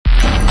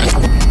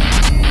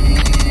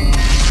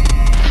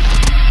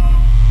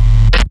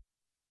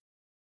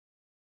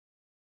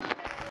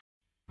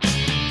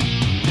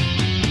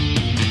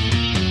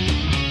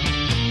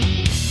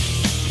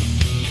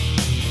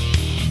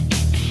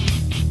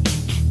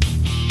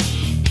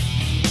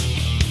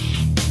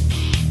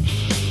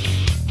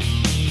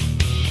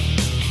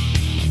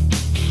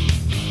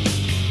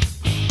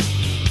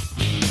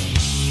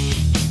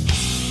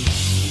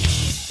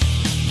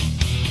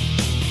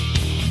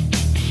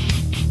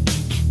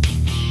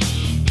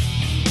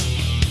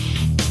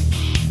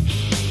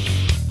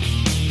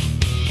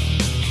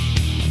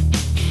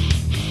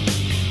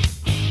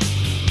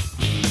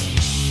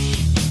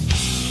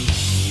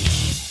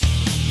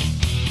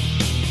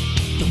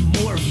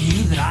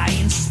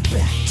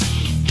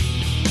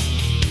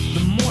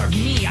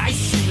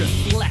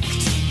intellect,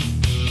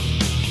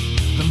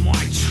 the more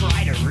I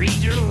try to read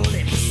your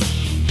lips,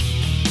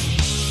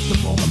 the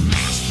more the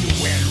mask you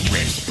wear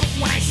rips. But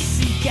when I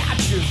seek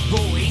out your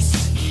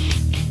voice,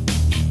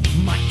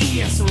 my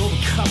ears are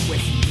overcome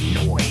with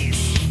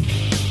noise.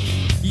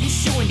 You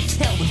show and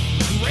tell with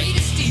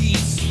greatest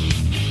ease,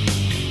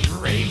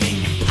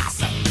 raving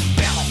impossibilities.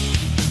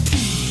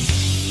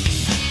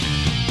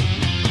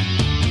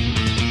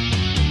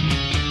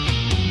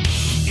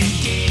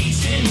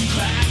 Engaged in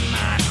crime,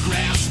 I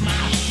grasp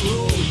my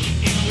throat,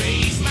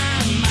 erase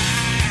my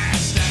mind,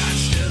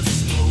 starts to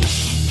smoke.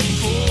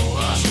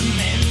 Force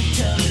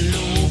mental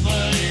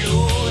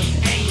overload,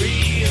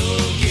 angry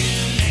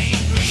again,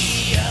 angry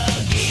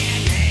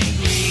again,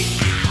 angry.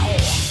 Ow!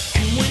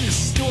 And when the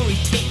story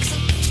takes a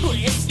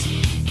twist,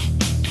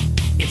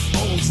 it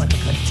folds like a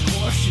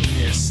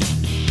contortionist.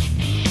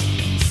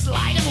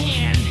 Sleight of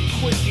hand,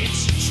 quick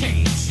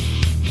exchange.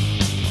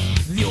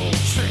 The old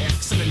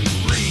tricks have been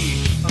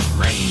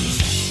rearranged.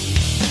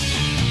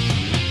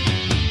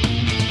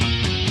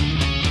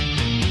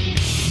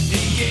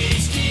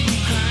 Engaged in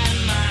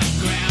crime, I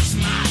grasp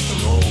my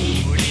throat,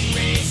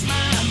 erase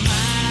my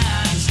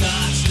mind,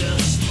 starts to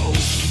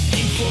smoke.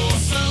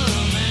 Enforce a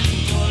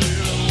mental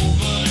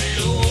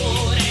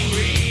overload,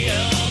 angry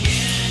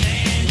again,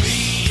 angry.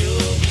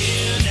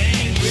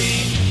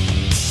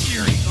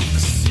 Shearing of the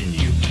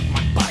sinew,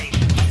 my bite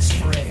is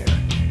frail.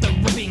 The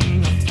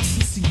ripping of the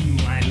tissue,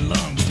 my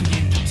lungs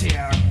begin to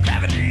tear.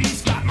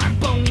 Gravity's got my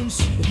bones,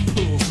 it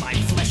pulls my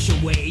flesh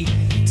away.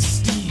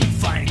 Steam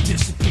finally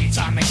dissipates,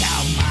 I make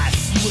out my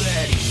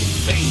sweaty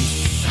face.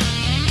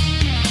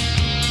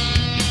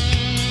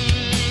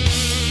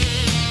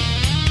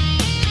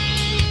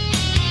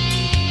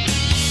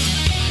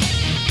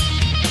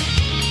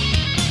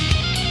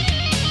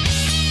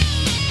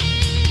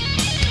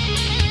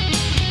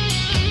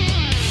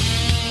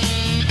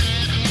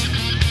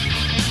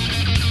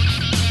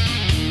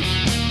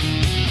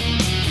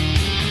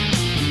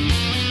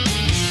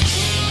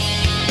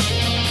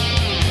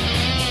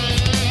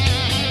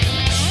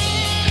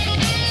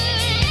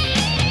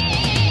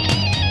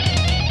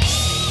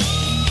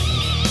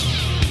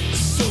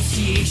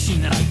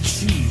 Association I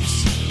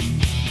choose,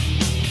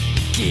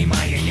 game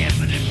I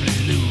inevitably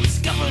lose,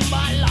 governed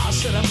by laws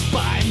set up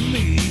by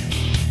me.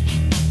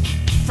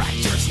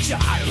 Fractures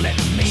jar, let